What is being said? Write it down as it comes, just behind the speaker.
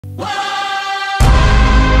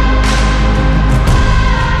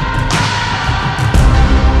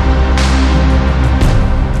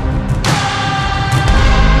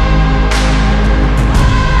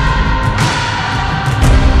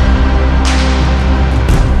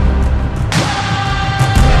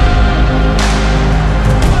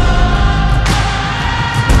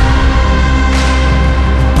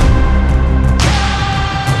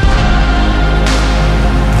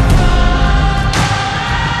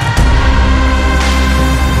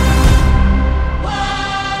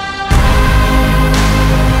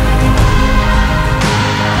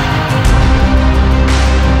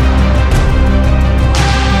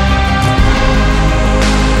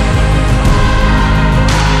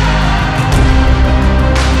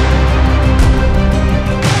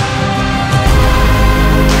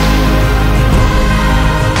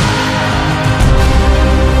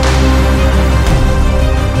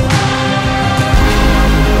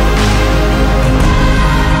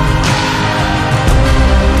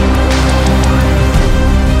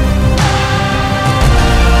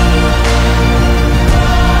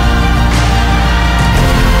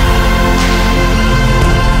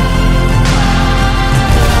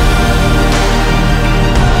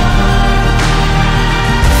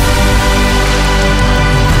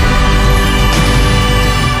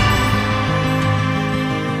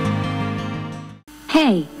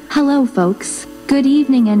folks. Good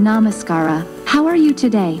evening and namaskara. How are you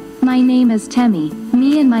today? My name is Temi.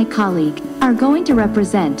 Me and my colleague are going to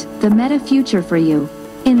represent the meta future for you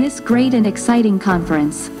in this great and exciting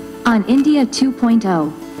conference on India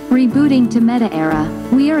 2.0. Rebooting to meta era.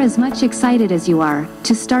 We are as much excited as you are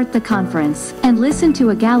to start the conference and listen to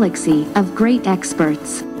a galaxy of great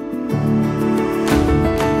experts.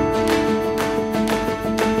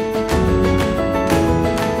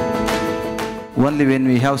 Only when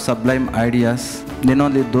we have sublime ideas, then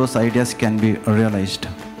only those ideas can be realized.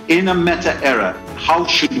 In a meta era, how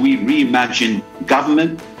should we reimagine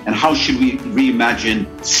government and how should we reimagine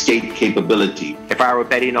state capability? If I were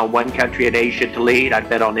betting on one country in Asia to lead, I'd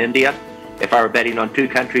bet on India. If I were betting on two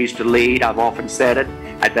countries to lead, I've often said it,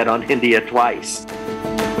 I'd bet on India twice.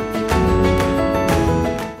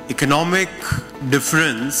 Economic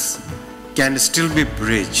difference can still be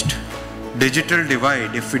bridged. Digital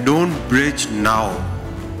divide, if we don't bridge now,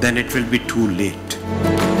 then it will be too late.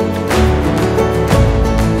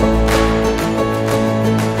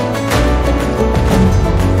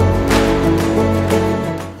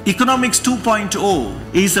 Economics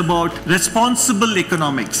 2.0 is about responsible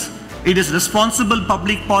economics. It is responsible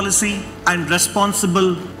public policy and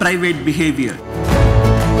responsible private behavior.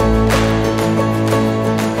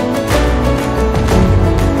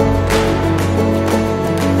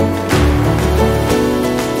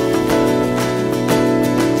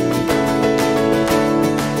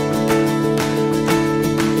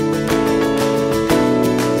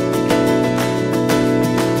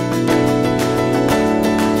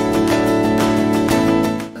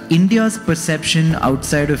 India's perception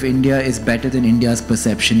outside of India is better than India's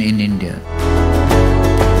perception in India.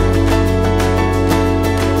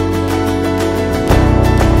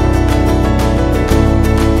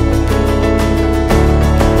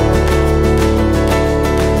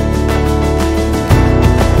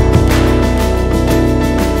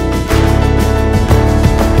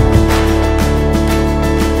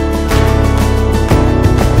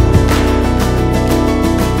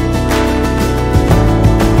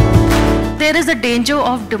 There is a danger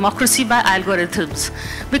of democracy by algorithms,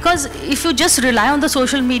 because if you just rely on the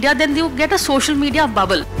social media, then you get a social media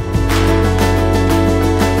bubble.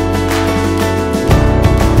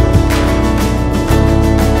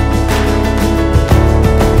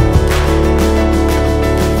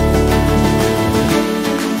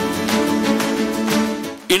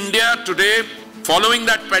 India today, following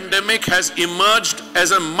that pandemic, has emerged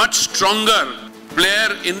as a much stronger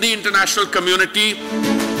player in the international community.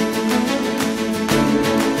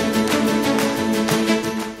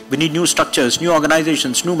 We need new structures, new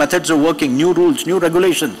organizations, new methods of working, new rules, new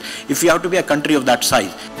regulations, if we have to be a country of that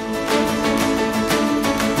size.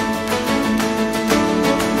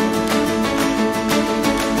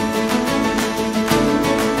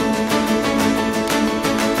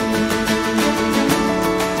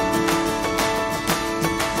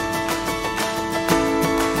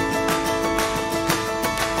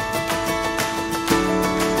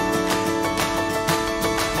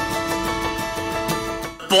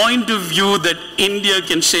 Point of view that India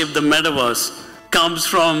can shape the metaverse comes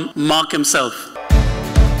from Mark himself.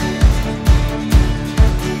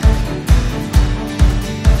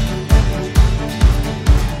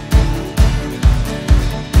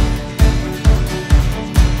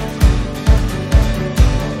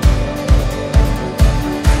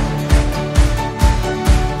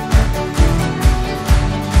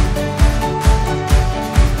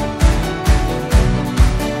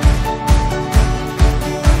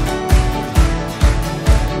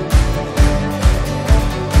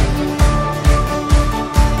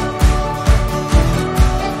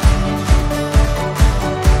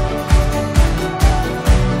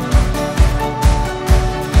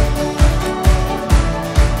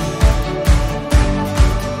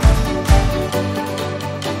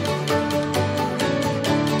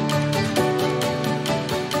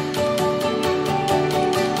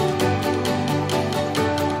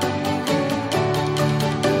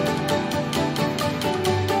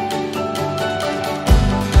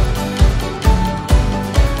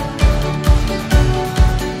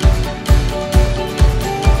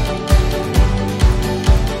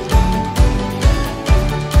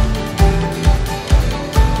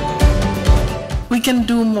 We can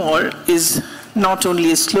do more is not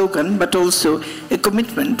only a slogan, but also a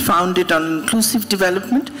commitment founded on inclusive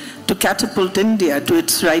development to catapult India to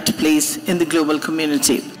its right place in the global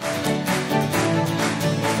community.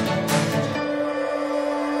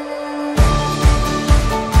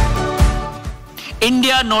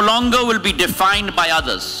 India no longer will be defined by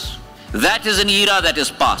others. That is an era that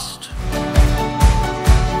is past.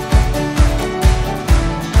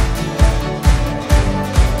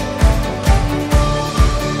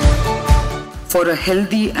 for a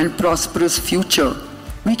healthy and prosperous future.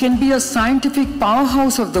 We can be a scientific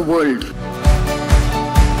powerhouse of the world.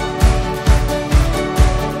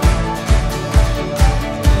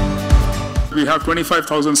 We have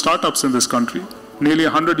 25,000 startups in this country, nearly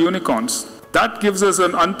 100 unicorns. That gives us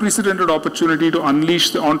an unprecedented opportunity to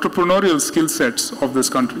unleash the entrepreneurial skill sets of this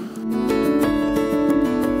country.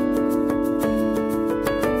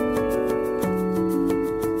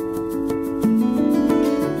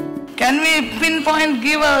 Can we pinpoint,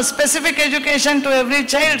 give a specific education to every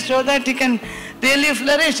child so that he can really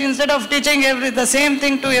flourish instead of teaching the same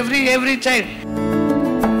thing to every child?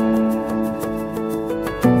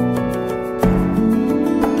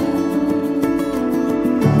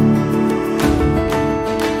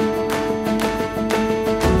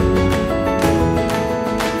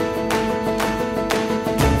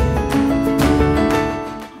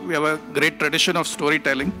 We have a great tradition of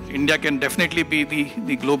storytelling. India can definitely be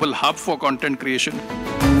the global hub for content creation.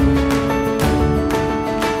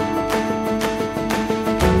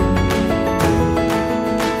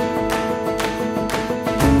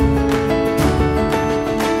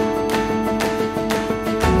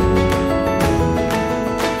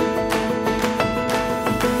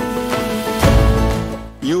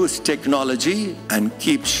 Use technology and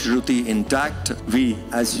keep Shruti intact, we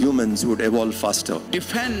as humans would evolve faster.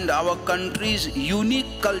 Defend our country's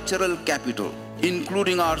unique cultural capital,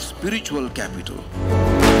 including our spiritual capital.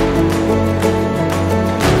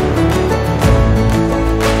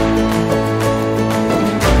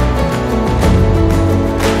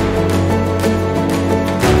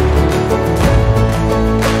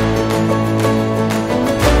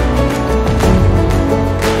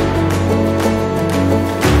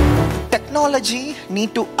 Technology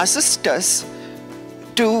need to assist us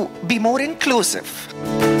to be more inclusive.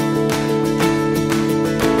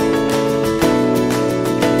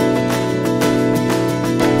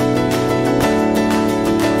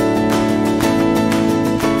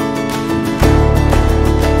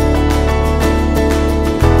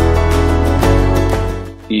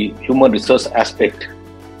 The human resource aspect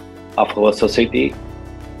of our society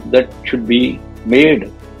that should be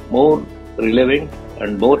made more relevant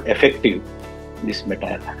and more effective this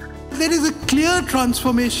matter. There is a clear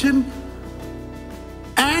transformation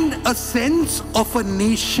and a sense of a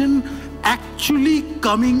nation actually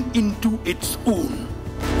coming into its own.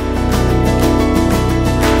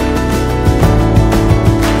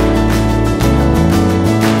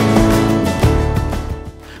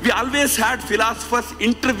 We always had philosophers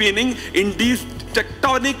intervening in these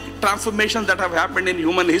tectonic transformations that have happened in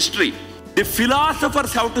human history. The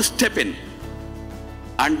philosophers have to step in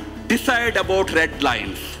and decide about red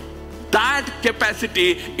lines. That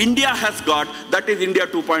capacity India has got, that is India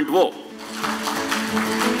 2.0.